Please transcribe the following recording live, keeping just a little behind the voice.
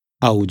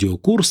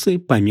Аудиокурсы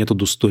по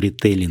методу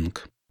Storytelling.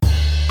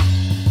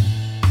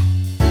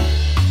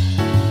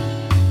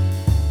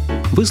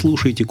 Вы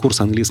слушаете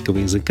курс английского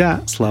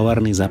языка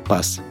 «Словарный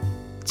запас».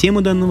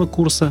 Тема данного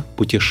курса –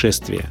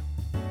 путешествие.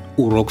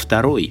 Урок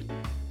 2.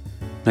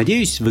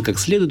 Надеюсь, вы как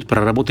следует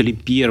проработали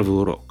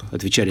первый урок,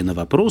 отвечали на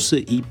вопросы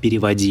и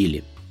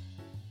переводили.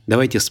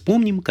 Давайте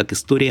вспомним, как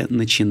история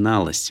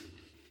начиналась.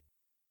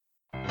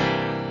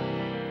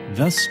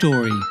 The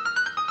story.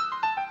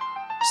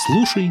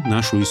 Слушай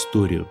нашу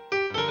историю.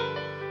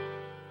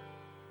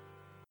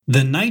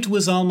 The night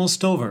was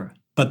almost over,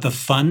 but the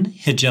fun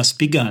had just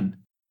begun.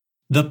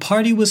 The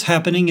party was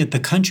happening at the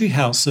country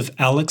house of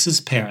Alex's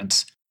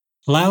parents.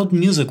 Loud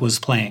music was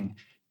playing.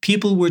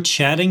 People were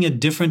chatting at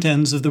different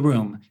ends of the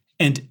room,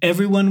 and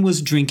everyone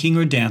was drinking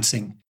or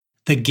dancing.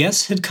 The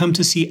guests had come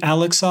to see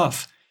Alex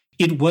off.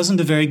 It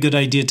wasn't a very good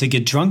idea to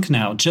get drunk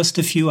now, just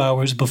a few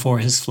hours before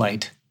his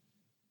flight.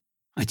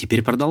 А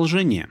теперь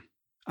продолжение.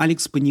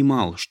 Алекс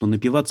понимал, что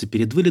напиваться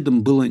перед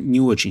вылетом было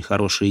не очень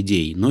хорошей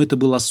идеей, но это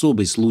был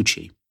особый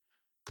случай.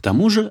 К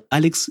тому же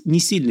Алекс не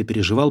сильно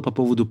переживал по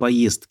поводу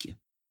поездки.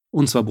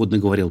 Он свободно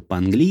говорил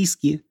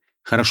по-английски,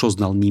 хорошо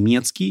знал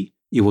немецкий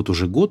и вот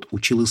уже год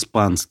учил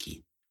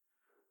испанский.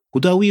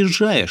 «Куда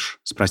уезжаешь?»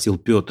 – спросил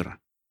Петр.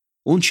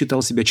 Он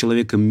считал себя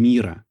человеком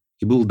мира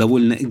и был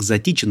довольно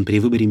экзотичен при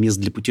выборе мест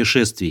для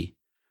путешествий.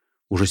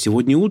 «Уже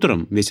сегодня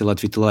утром», – весело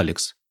ответил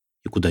Алекс.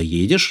 «И куда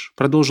едешь?» –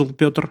 продолжил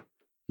Петр.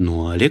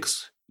 Но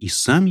Алекс и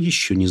сам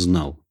еще не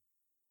знал.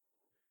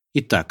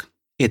 Итак,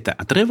 это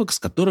отрывок, с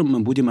которым мы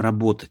будем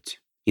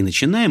работать. И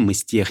начинаем мы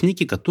с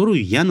техники,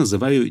 которую я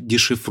называю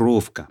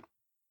дешифровка.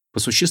 По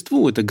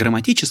существу это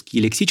грамматический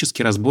и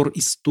лексический разбор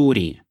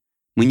истории.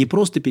 Мы не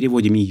просто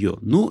переводим ее,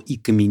 но и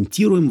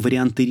комментируем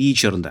варианты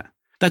Ричарда.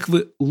 Так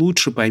вы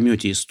лучше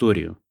поймете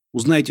историю,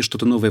 узнаете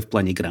что-то новое в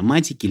плане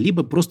грамматики,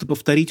 либо просто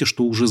повторите,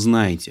 что уже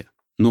знаете.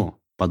 Но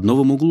под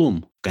новым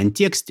углом, в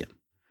контексте.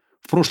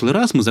 В прошлый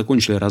раз мы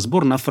закончили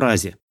разбор на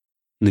фразе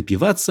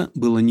 «Напиваться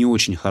было не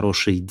очень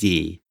хорошей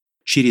идеей.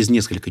 Через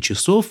несколько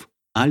часов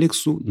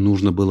Алексу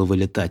нужно было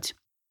вылетать».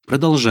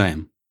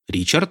 Продолжаем.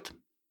 Ричард.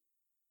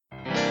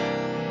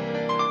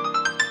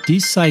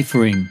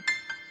 Deciphering.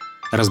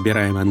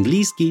 Разбираем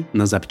английский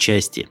на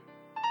запчасти.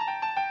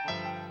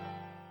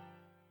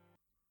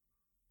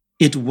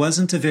 It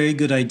wasn't a very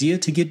good idea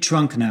to get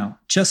drunk now,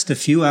 just a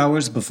few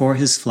hours before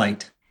his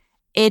flight.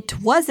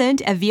 It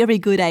wasn't a very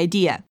good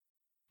idea.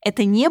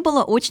 Это не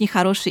было очень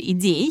хорошей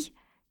идеей.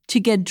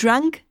 To get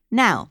drunk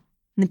now.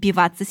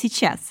 Напиваться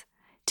сейчас.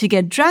 To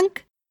get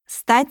drunk –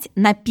 стать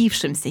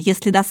напившимся,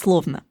 если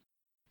дословно.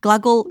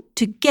 Глагол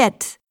to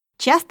get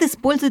часто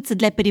используется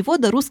для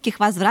перевода русских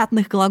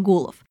возвратных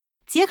глаголов,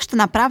 тех, что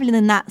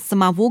направлены на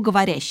самого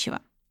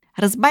говорящего.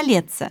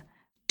 Разболеться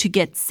 – to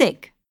get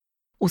sick.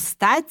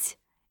 Устать,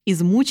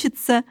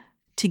 измучиться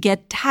 – to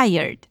get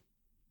tired.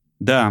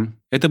 Да,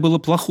 это было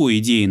плохой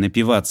идеей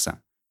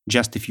напиваться.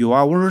 Just a few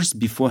hours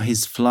before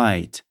his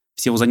flight.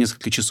 Всего за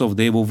несколько часов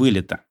до его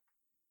вылета.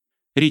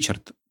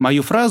 Ричард,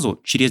 мою фразу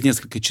 «через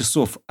несколько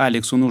часов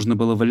Алексу нужно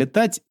было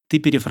вылетать» ты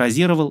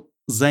перефразировал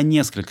 «за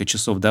несколько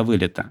часов до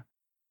вылета».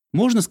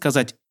 Можно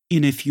сказать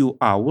 «in a few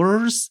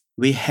hours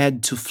we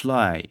had to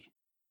fly».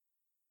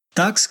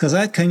 Так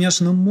сказать,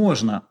 конечно,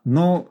 можно,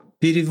 но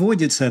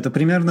переводится это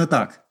примерно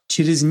так.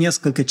 Через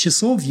несколько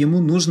часов ему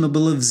нужно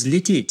было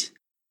взлететь.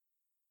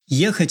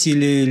 Ехать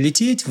или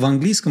лететь в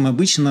английском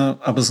обычно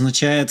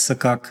обозначается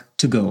как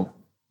to go.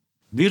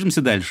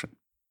 Движемся дальше.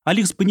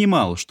 Алекс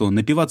понимал, что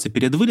напиваться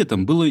перед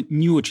вылетом было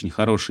не очень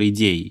хорошей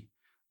идеей.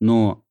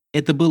 Но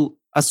это был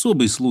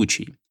особый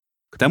случай.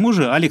 К тому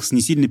же Алекс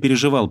не сильно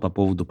переживал по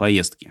поводу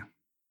поездки.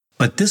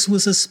 But this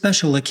was a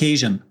special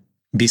occasion.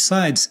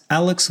 Besides,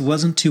 Alex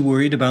wasn't too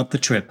worried about the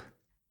trip.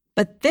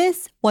 But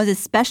this was a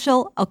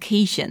special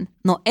occasion.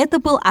 Но это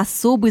был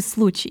особый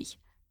случай.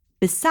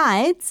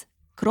 Besides,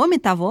 кроме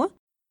того,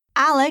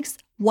 Alex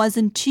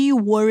wasn't too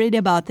worried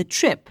about the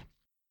trip.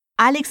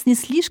 Алекс не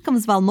слишком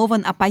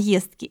взволнован о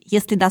поездке,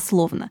 если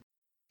дословно.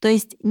 То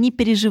есть не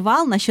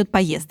переживал насчет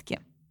поездки.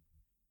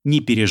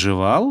 Не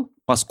переживал,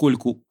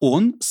 поскольку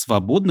он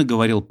свободно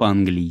говорил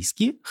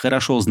по-английски,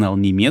 хорошо знал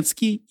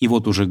немецкий и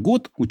вот уже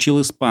год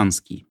учил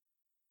испанский.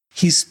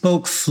 He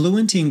spoke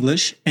fluent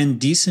English and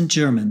decent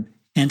German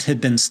and had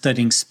been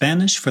studying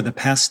Spanish for the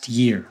past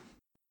year.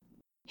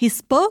 He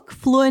spoke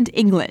fluent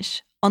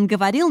English. Он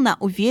говорил на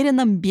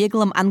уверенном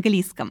беглом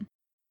английском.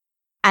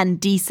 And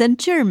decent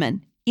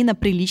German. И на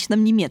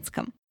приличном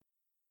немецком.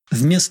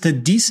 Вместо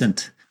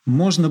decent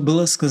можно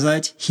было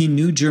сказать he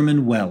knew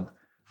German well.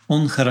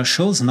 Он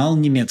хорошо знал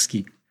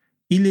немецкий.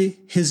 Или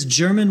his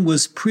German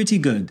was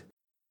pretty good.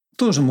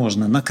 Тоже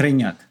можно на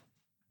крайняк.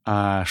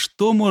 А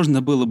что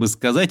можно было бы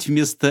сказать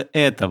вместо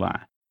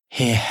этого?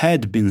 He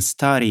had been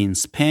studying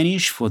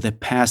Spanish for the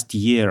past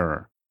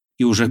year.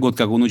 И уже год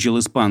как он учил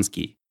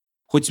испанский.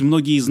 Хоть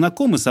многие и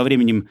знакомы со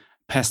временем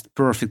past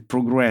perfect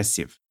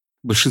progressive,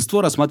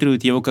 большинство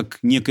рассматривает его как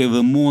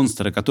некоего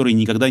монстра, который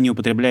никогда не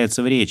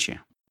употребляется в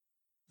речи.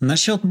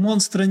 Насчет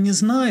монстра не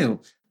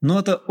знаю, но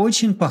это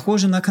очень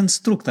похоже на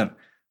конструктор.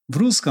 В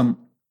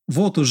русском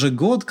Вот уже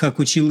год, как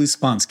учил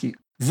испанский.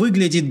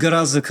 Выглядит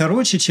гораздо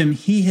короче, чем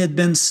he had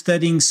been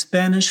studying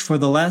Spanish for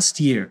the last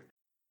year.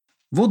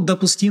 Вот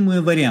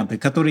допустимые варианты,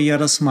 которые я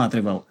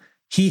рассматривал.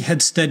 He had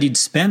studied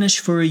Spanish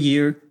for a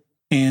year,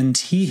 and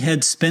he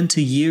had spent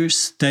a year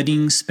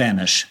studying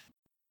Spanish.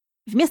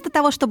 Вместо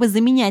того, чтобы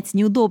заменять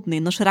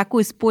неудобные, но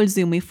широко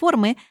используемые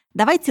формы,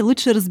 давайте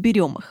лучше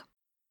разберем их.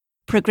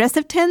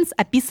 Progressive tense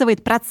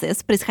описывает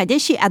процесс,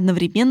 происходящий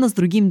одновременно с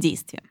другим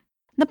действием.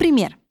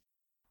 Например,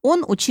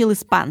 он учил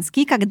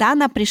испанский, когда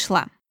она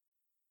пришла.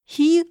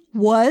 He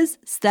was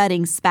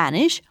studying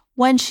Spanish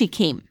when she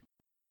came.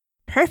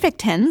 Perfect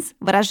tense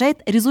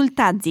выражает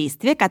результат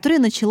действия, которое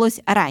началось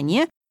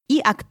ранее и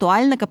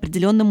актуально к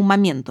определенному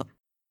моменту.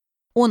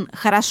 Он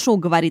хорошо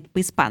говорит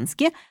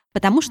по-испански,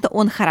 потому что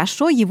он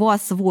хорошо его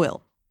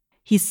освоил.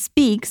 He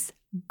speaks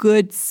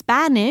good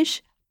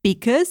Spanish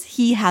because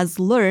he has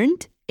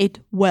learned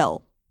it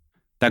well.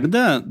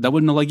 Тогда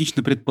довольно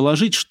логично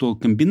предположить, что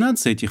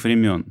комбинация этих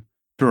времен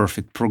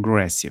Perfect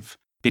Progressive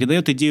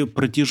передает идею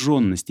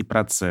протяженности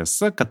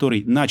процесса,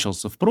 который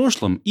начался в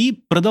прошлом и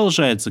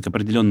продолжается к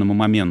определенному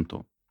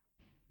моменту.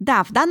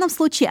 Да, в данном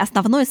случае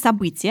основное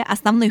событие,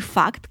 основной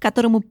факт, к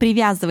которому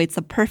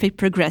привязывается Perfect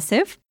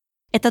Progressive,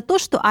 это то,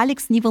 что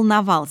Алекс не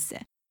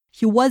волновался.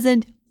 He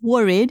wasn't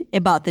worried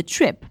about the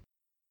trip.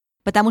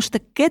 Потому что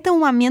к этому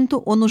моменту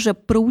он уже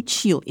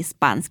проучил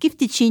испанский в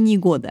течение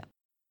года.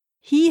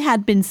 He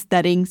had been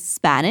studying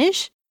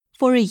Spanish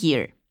for a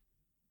year.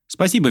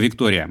 Спасибо,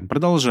 Виктория.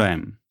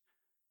 Продолжаем.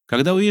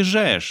 «Когда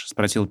уезжаешь?» –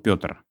 спросил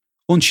Петр.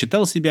 Он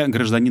считал себя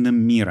гражданином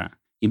мира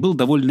и был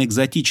довольно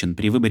экзотичен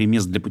при выборе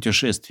мест для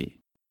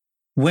путешествий.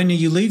 When are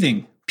you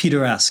leaving?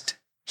 Peter asked.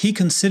 He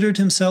considered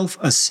himself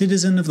a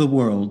citizen of the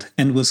world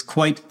and was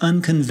quite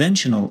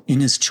unconventional in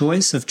his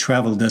choice of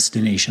travel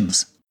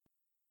destinations.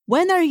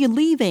 When are you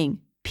leaving?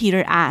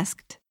 Peter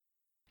asked.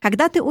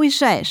 Когда ты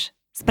уезжаешь?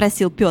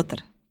 Спросил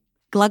Петр.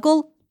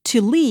 Глагол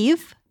to leave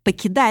 –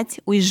 покидать,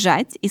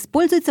 уезжать –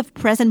 используется в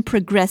present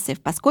progressive,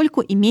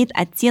 поскольку имеет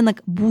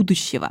оттенок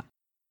будущего.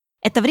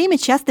 Это время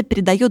часто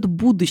передает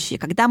будущее,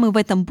 когда мы в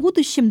этом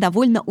будущем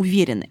довольно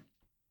уверены.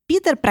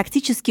 Питер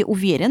практически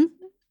уверен,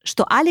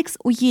 что Алекс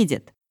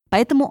уедет,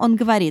 поэтому он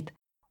говорит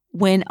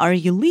 «When are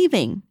you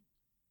leaving?»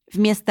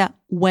 вместо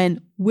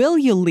 «When will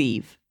you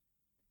leave?»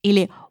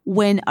 или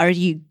 «When are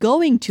you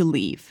going to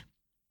leave?»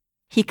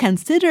 He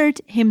considered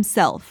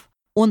himself.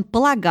 Он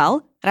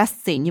полагал,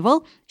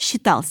 расценивал,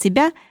 считал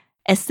себя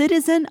a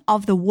citizen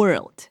of the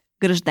world,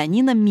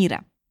 гражданином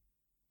мира.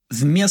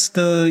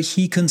 Вместо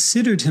he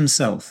considered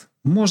himself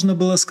можно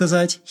было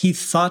сказать he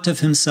thought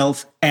of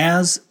himself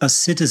as a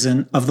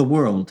citizen of the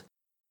world.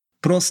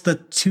 Просто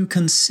to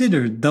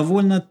consider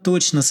довольно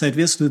точно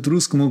соответствует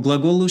русскому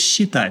глаголу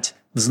 «считать»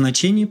 в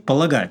значении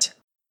 «полагать».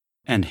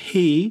 And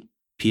he,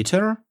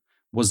 Peter,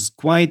 was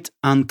quite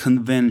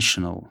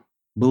unconventional.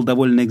 Был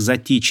довольно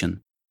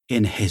экзотичен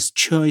in his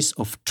choice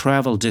of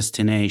travel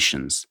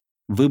destinations.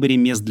 В выборе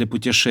мест для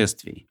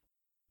путешествий.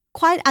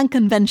 Quite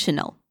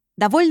unconventional.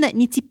 Довольно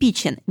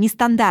нетипичен,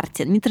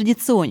 нестандартен,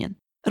 нетрадиционен.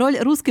 Роль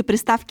русской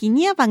приставки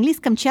 «не» в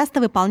английском часто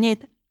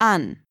выполняет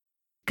un.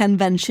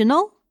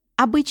 Conventional –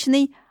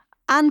 обычный,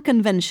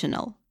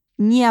 unconventional –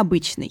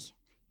 необычный.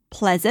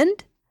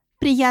 Pleasant –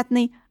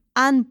 приятный,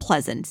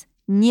 unpleasant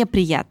 –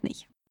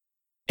 неприятный.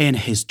 In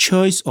his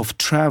choice of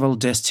travel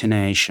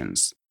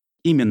destinations.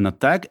 Именно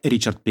так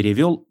Ричард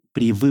перевел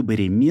 «при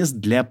выборе мест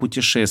для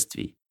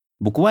путешествий».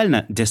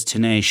 Буквально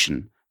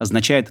destination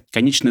означает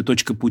 «конечная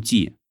точка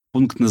пути»,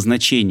 «пункт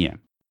назначения».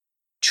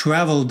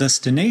 Travel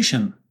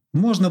destination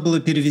можно было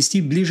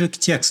перевести ближе к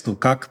тексту,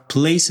 как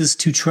places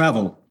to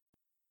travel.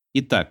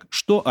 Итак,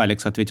 что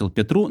Алекс ответил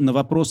Петру на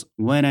вопрос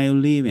 «When are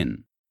you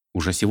leaving?»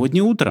 «Уже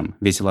сегодня утром», —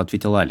 весело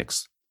ответил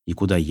Алекс. «И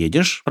куда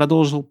едешь?» —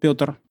 продолжил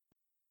Петр.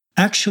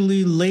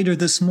 Actually, later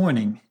this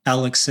morning,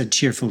 Alex said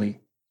cheerfully.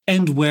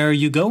 And where are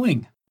you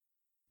going?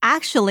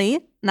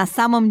 Actually, на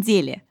самом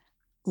деле.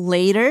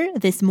 Later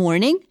this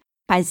morning,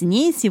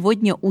 позднее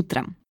сегодня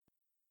утром.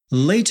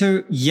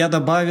 Later я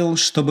добавил,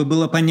 чтобы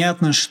было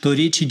понятно, что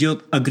речь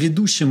идет о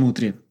грядущем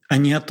утре, а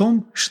не о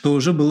том, что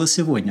уже было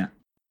сегодня.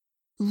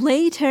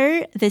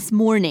 Later this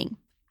morning,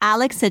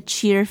 Alex said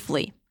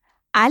cheerfully.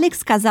 Алекс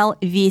сказал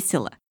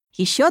весело.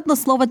 Еще одно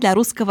слово для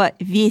русского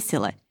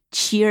 «весело» –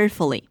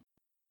 cheerfully.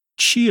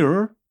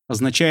 Cheer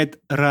означает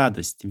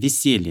радость,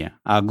 веселье,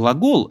 а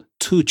глагол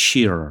to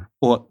cheer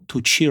or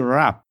to cheer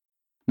up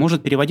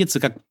может переводиться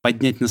как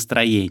поднять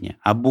настроение,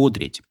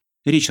 ободрить.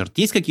 Ричард,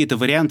 есть какие-то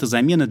варианты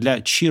замены для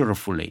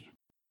cheerfully?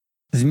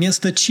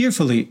 Вместо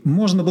cheerfully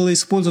можно было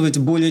использовать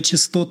более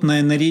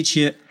частотное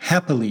наречие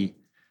happily.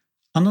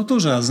 Оно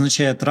тоже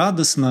означает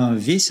радостно,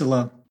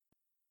 весело.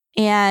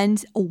 And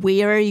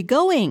where are you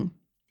going?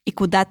 И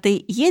куда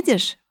ты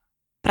едешь?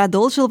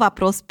 Продолжил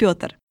вопрос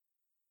Петр.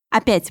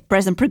 Опять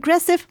present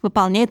progressive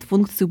выполняет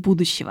функцию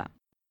будущего.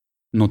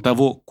 Но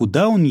того,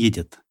 куда он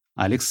едет,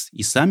 Алекс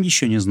и сам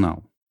еще не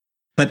знал.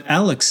 But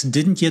Alex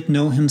didn't yet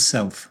know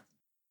himself.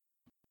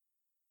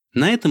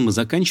 На этом мы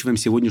заканчиваем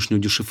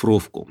сегодняшнюю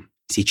дешифровку.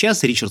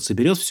 Сейчас Ричард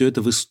соберет все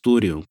это в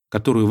историю,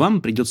 которую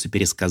вам придется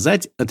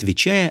пересказать,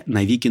 отвечая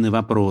на Викины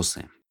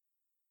вопросы.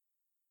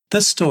 The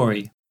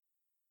story.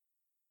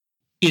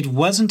 It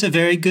wasn't a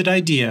very good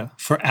idea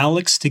for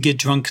Alex to get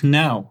drunk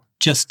now,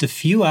 just a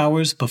few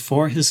hours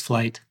before his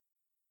flight.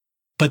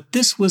 But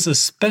this was a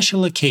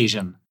special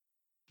occasion.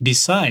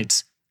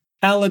 Besides,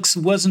 Alex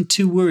wasn't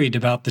too worried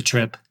about the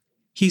trip.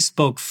 He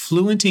spoke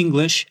fluent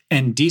English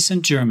and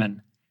decent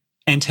German,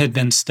 and had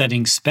been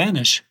studying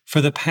Spanish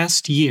for the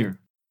past year.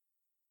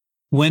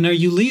 When are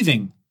you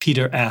leaving?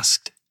 Peter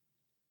asked.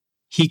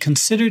 He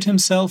considered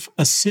himself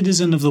a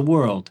citizen of the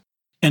world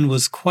and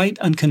was quite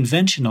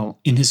unconventional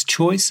in his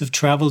choice of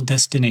travel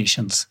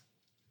destinations.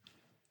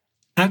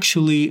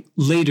 Actually,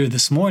 later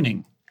this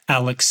morning,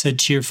 Alex said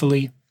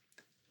cheerfully.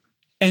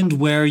 And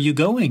where are you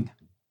going?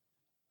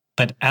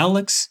 But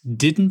Alex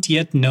didn't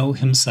yet know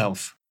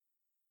himself.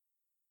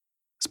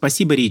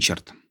 Спасибо,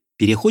 Ричард.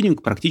 Переходим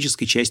к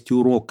практической части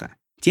урока,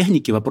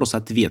 технике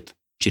вопрос-ответ,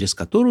 через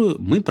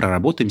которую мы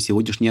проработаем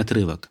сегодняшний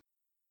отрывок.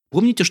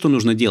 Помните, что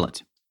нужно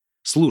делать?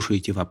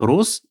 Слушайте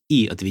вопрос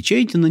и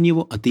отвечайте на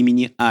него от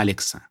имени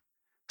Алекса.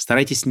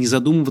 Старайтесь не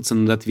задумываться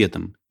над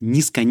ответом,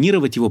 не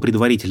сканировать его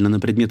предварительно на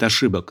предмет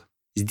ошибок.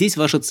 Здесь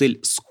ваша цель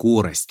 –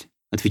 скорость.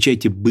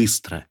 Отвечайте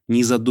быстро,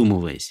 не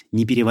задумываясь,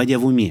 не переводя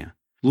в уме.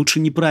 Лучше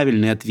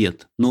неправильный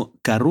ответ, но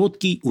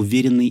короткий,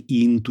 уверенный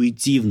и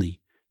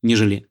интуитивный,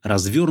 нежели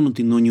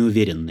развернутый, но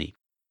неуверенный.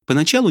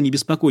 Поначалу не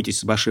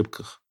беспокойтесь об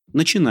ошибках.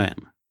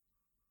 Начинаем.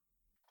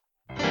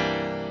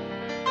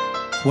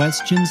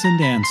 Questions and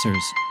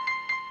answers.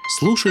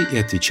 Слушай и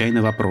отвечай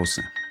на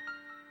вопросы.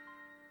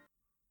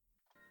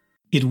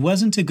 It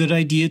wasn't a good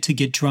idea to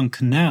get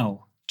drunk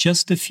now,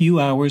 just a few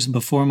hours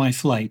before my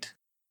flight.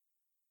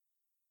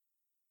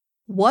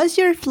 Was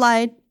your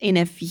flight in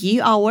a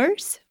few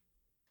hours?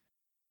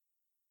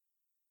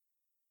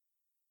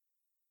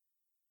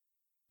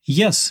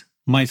 Yes,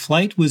 my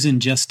flight was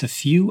in just a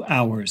few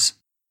hours.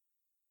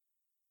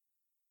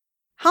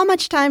 How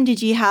much time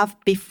did you have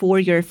before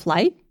your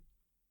flight?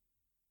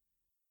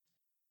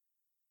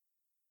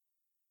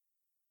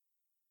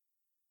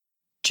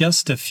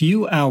 Just a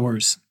few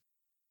hours.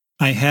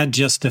 I had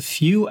just a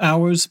few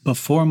hours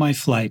before my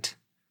flight.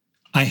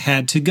 I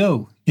had to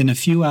go in a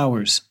few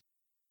hours.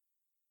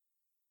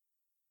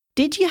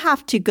 Did you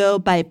have to go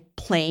by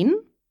plane?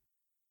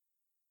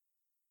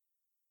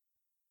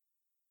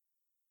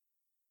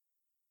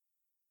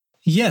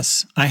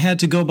 Yes, I had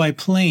to go by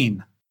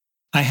plane.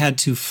 I had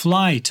to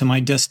fly to my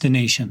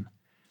destination.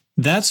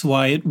 That's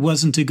why it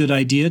wasn't a good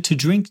idea to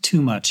drink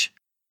too much.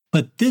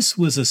 But this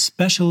was a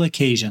special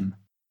occasion.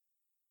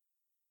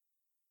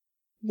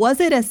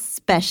 Was it a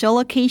special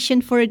occasion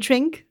for a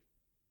drink?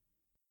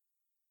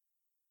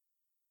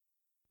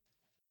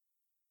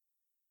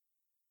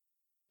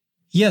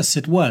 Yes,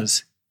 it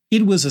was.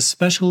 It was a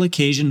special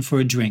occasion for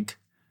a drink.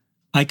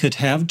 I could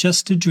have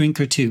just a drink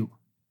or two.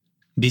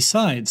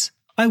 Besides,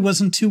 I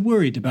wasn't too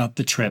worried about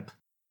the trip.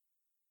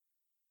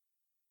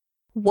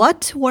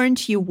 What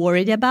weren't you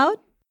worried about?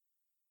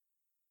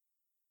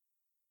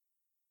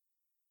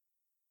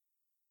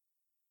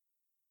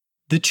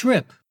 The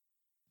trip.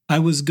 I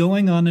was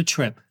going on a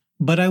trip,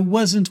 but I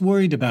wasn't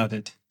worried about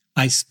it.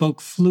 I spoke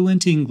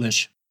fluent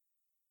English.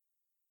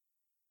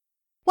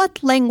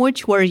 What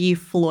language were you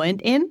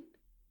fluent in?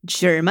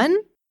 German?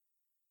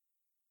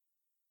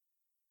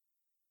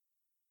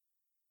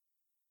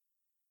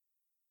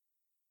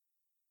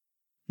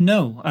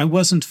 No, I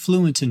wasn't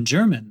fluent in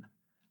German.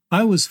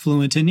 I was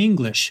fluent in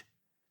English,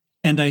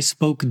 and I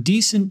spoke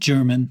decent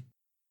German.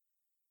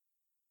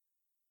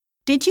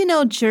 Did you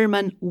know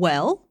German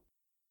well?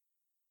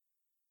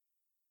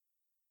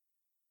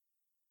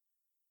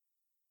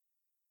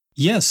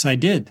 Yes, I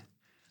did.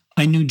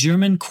 I knew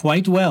German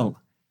quite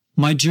well.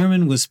 My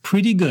German was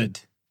pretty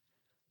good.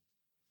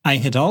 I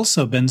had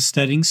also been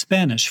studying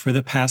Spanish for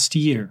the past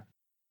year.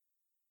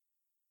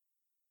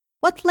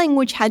 What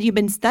language had you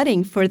been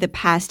studying for the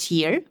past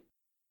year?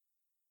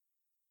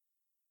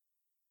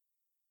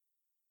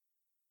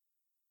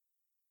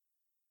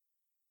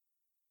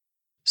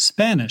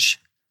 Spanish.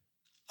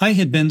 I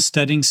had been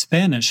studying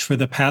Spanish for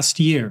the past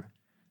year.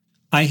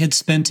 I had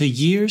spent a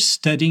year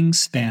studying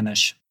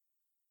Spanish.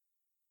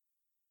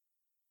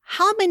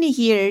 How many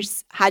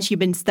years had you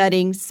been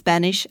studying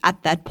Spanish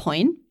at that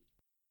point?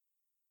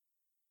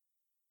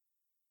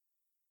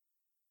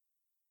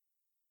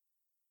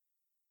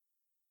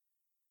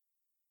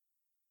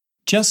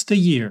 Just a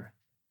year.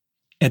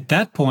 At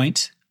that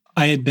point,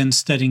 I had been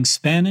studying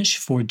Spanish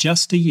for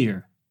just a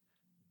year.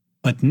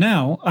 But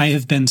now I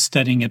have been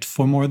studying it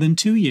for more than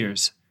 2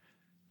 years,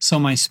 so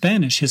my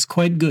Spanish is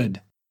quite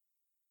good.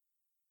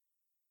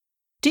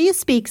 Do you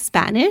speak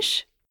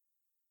Spanish?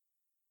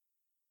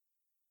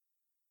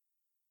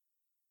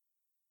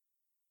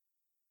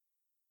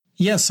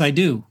 Yes, I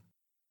do.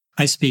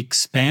 I speak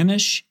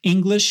Spanish,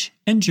 English,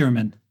 and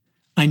German.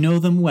 I know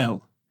them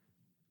well.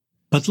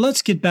 But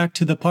let's get back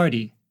to the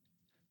party.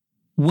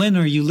 When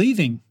are you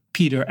leaving?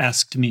 Peter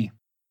asked me.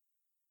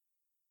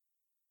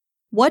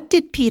 What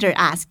did Peter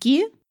ask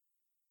you?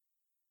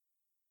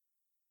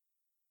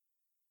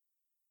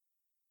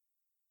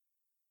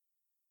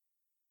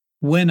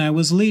 when I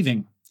was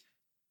leaving.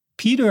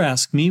 Peter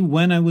asked me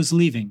when I was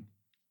leaving.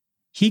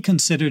 He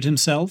considered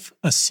himself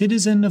a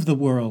citizen of the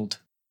world.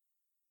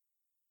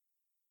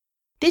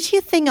 Did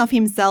he think of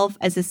himself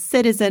as a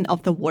citizen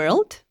of the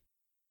world?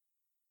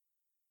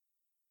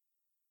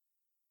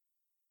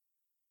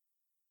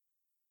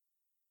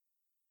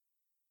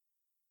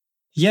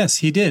 Yes,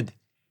 he did.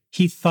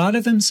 He thought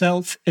of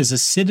himself as a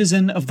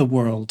citizen of the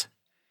world.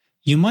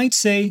 You might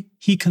say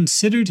he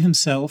considered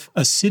himself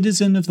a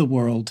citizen of the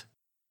world.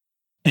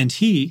 And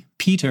he,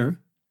 Peter,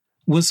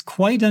 was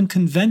quite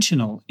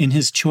unconventional in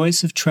his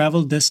choice of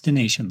travel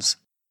destinations.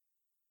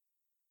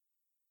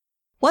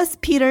 Was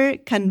Peter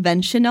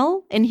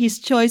conventional in his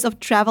choice of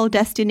travel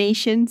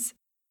destinations?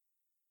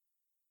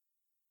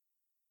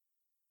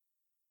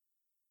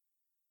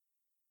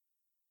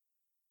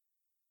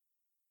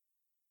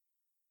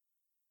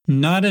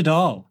 Not at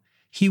all.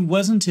 He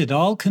wasn't at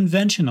all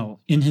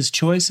conventional in his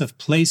choice of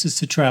places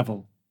to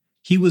travel.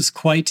 He was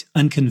quite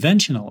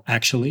unconventional,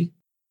 actually.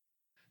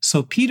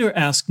 So Peter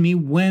asked me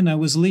when I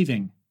was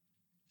leaving.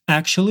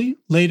 Actually,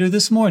 later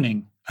this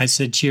morning, I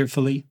said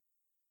cheerfully.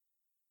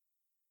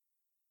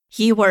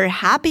 You were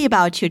happy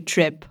about your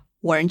trip,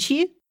 weren't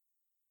you?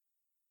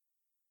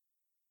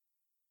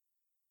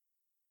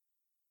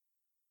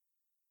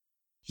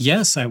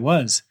 Yes, I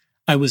was.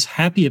 I was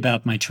happy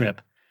about my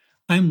trip.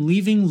 I'm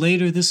leaving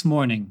later this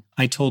morning,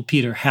 I told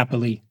Peter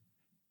happily.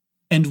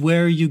 And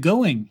where are you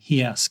going?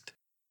 He asked.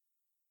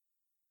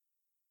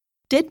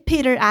 Did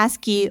Peter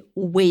ask you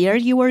where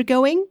you were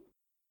going?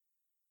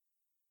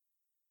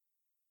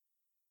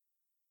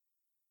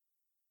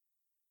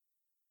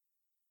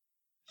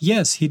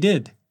 Yes, he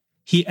did.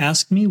 He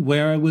asked me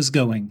where I was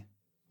going,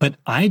 but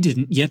I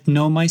didn't yet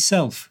know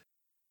myself.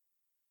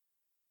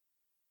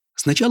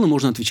 Сначала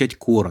можно отвечать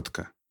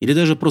коротко, или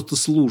даже просто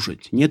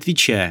слушать, не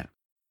отвечая.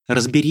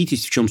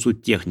 Разберитесь, в чем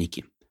суть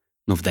техники.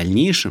 Но в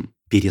дальнейшем,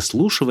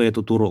 переслушивая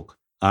этот урок,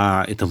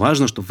 а это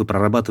важно, чтобы вы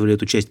прорабатывали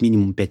эту часть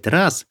минимум 5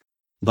 раз,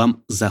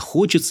 вам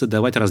захочется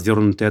давать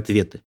развернутые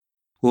ответы.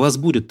 У вас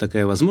будет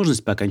такая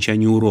возможность по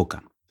окончанию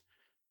урока.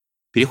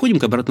 Переходим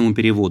к обратному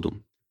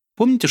переводу.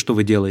 Помните, что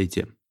вы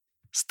делаете?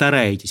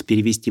 Стараетесь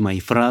перевести мои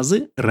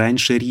фразы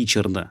раньше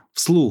Ричарда,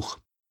 вслух.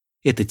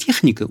 Эта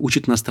техника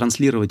учит нас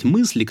транслировать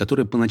мысли,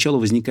 которые поначалу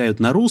возникают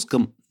на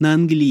русском, на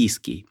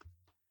английский.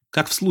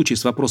 Как в случае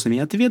с вопросами и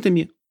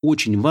ответами,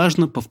 очень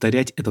важно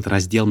повторять этот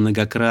раздел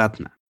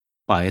многократно.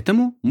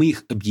 Поэтому мы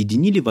их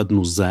объединили в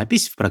одну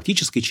запись в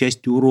практической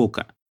части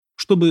урока,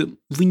 чтобы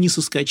вы не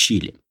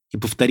соскочили и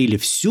повторили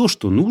все,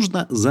 что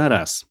нужно за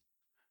раз.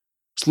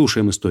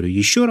 Слушаем историю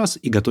еще раз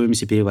и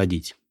готовимся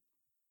переводить.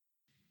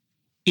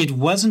 It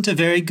wasn't a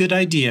very good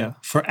idea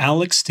for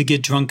Alex to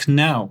get drunk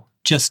now,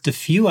 just a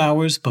few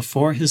hours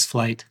before his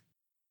flight.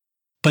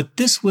 But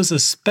this was a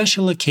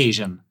special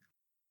occasion.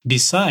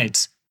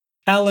 Besides,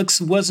 Alex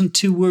wasn't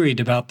too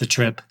worried about the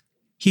trip.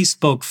 He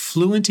spoke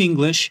fluent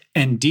English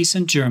and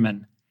decent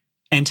German,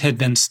 and had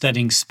been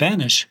studying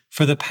Spanish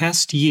for the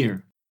past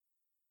year.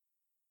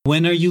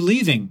 When are you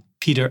leaving?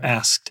 Peter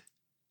asked.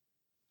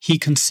 He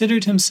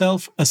considered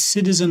himself a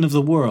citizen of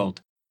the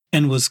world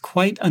and was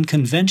quite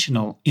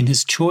unconventional in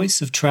his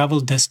choice of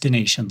travel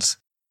destinations.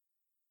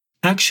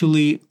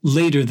 Actually,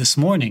 later this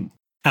morning,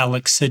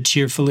 Alex said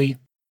cheerfully.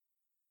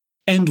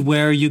 And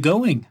where are you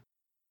going?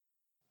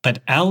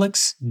 But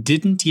Alex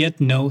didn't yet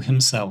know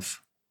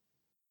himself.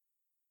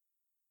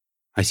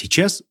 А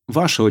сейчас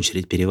ваша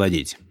очередь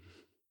переводить.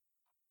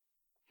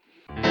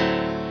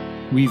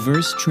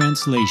 Reverse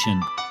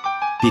translation.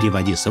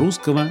 Переводи с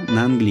русского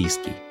на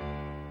английский.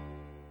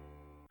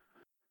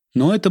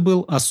 Но это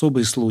был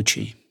особый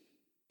случай.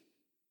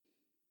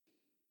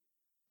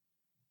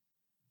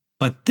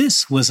 But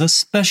this was a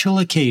special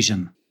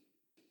occasion.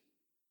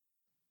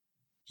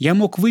 Я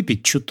мог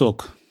выпить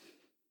чуток.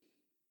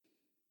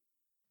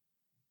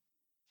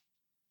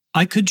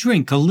 I could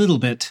drink a little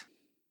bit.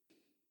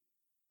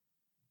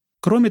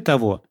 Кроме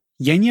того,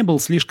 я не был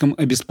слишком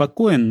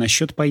обеспокоен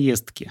насчет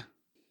поездки.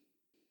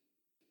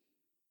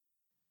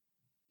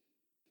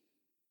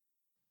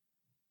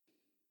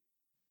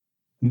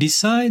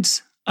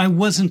 Besides, I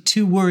wasn't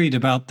too worried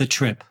about the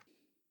trip.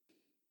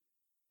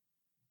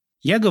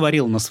 Я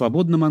говорил на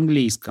свободном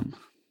английском.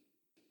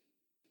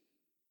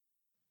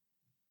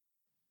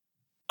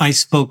 I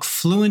spoke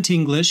fluent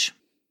English.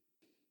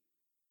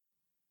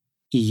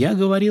 И я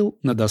говорил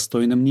на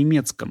достойном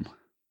немецком.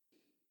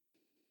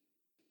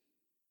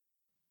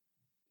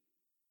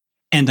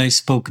 And I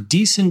spoke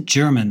decent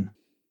German.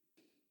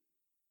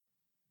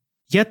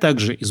 Я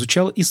также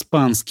изучал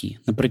испанский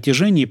на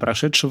протяжении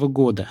прошедшего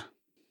года.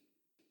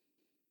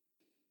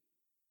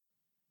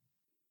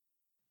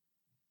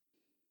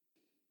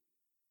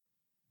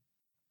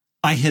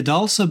 I had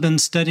also been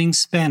studying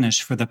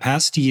Spanish for the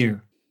past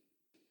year.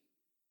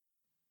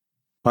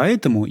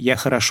 Поэтому я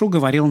хорошо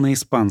говорил на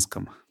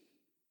испанском.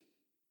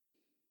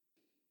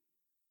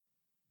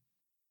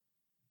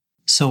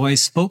 So I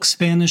spoke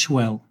Spanish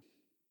well.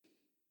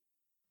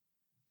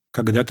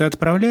 Когда ты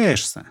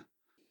отправляешься?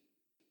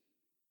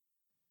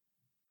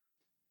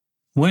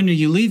 When are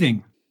you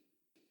leaving?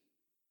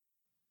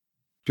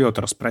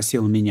 Петр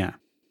спросил меня.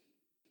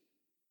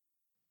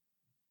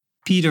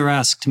 Peter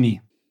asked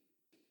me.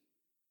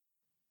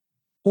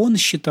 Он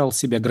считал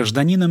себя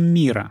гражданином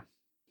мира.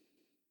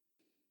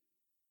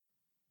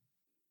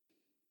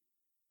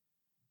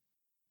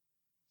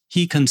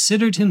 He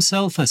considered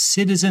himself a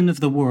citizen of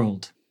the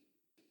world.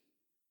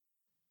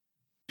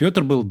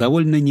 Петр был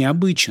довольно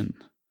необычен.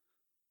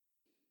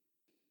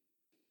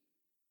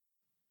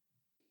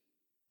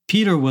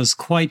 Peter was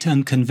quite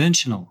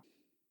unconventional.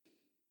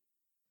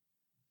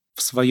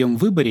 В своем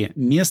выборе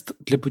мест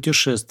для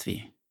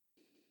путешествий.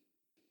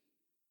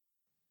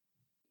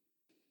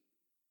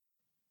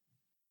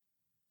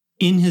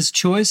 In his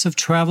choice of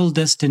travel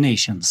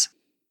destinations.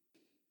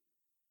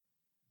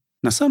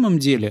 На самом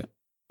деле,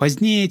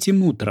 позднее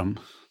этим утром.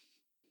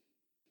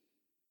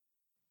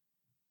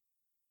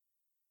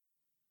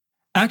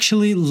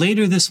 Actually,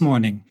 later this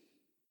morning.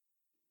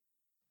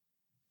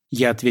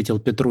 Я ответил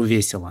Петру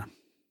весело.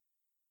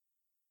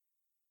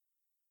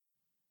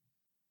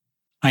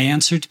 I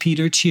answered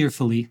Peter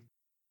cheerfully.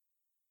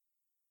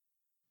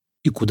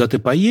 «И куда ты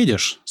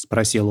поедешь?» –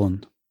 спросил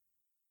он.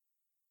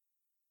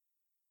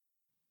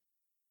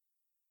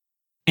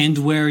 And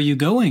where are you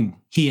going?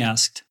 He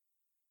asked.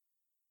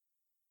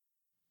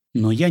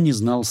 Но я не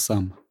знал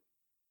сам.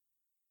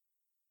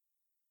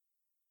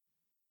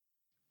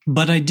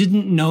 But I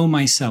didn't know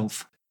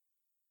myself.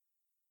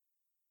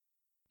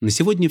 На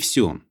сегодня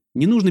все.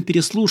 Не нужно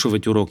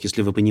переслушивать урок,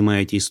 если вы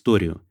понимаете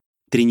историю.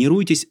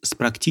 Тренируйтесь с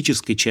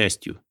практической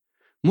частью.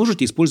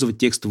 Можете использовать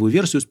текстовую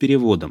версию с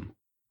переводом.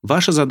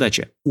 Ваша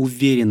задача –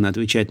 уверенно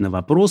отвечать на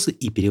вопросы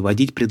и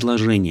переводить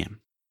предложения.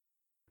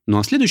 Ну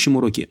а в следующем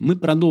уроке мы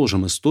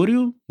продолжим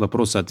историю,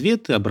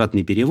 вопросы-ответы,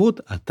 обратный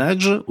перевод, а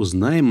также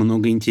узнаем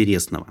много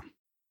интересного.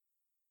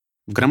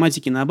 В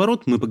грамматике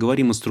наоборот мы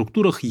поговорим о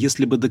структурах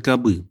 «если бы да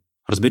кабы»,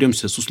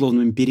 разберемся с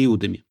условными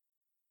периодами,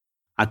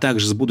 а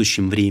также с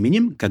будущим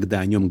временем, когда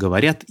о нем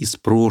говорят из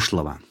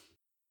прошлого.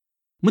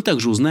 Мы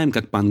также узнаем,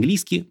 как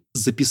по-английски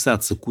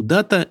записаться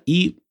куда-то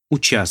и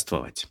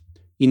участвовать.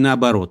 И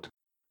наоборот,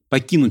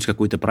 покинуть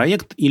какой-то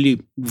проект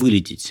или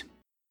вылететь.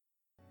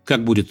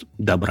 Как будет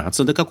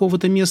добраться до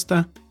какого-то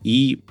места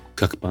и,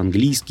 как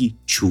по-английски,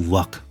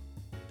 чувак.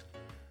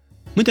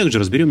 Мы также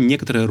разберем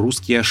некоторые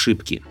русские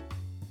ошибки.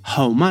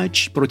 How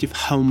much против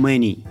how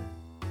many.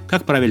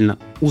 Как правильно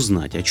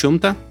узнать о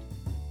чем-то.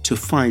 To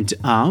find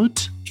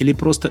out или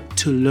просто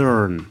to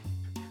learn.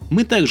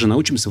 Мы также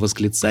научимся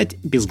восклицать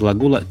без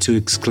глагола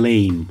to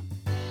exclaim.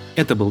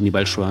 Это был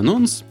небольшой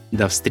анонс.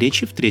 До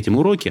встречи в 3-м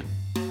уроке.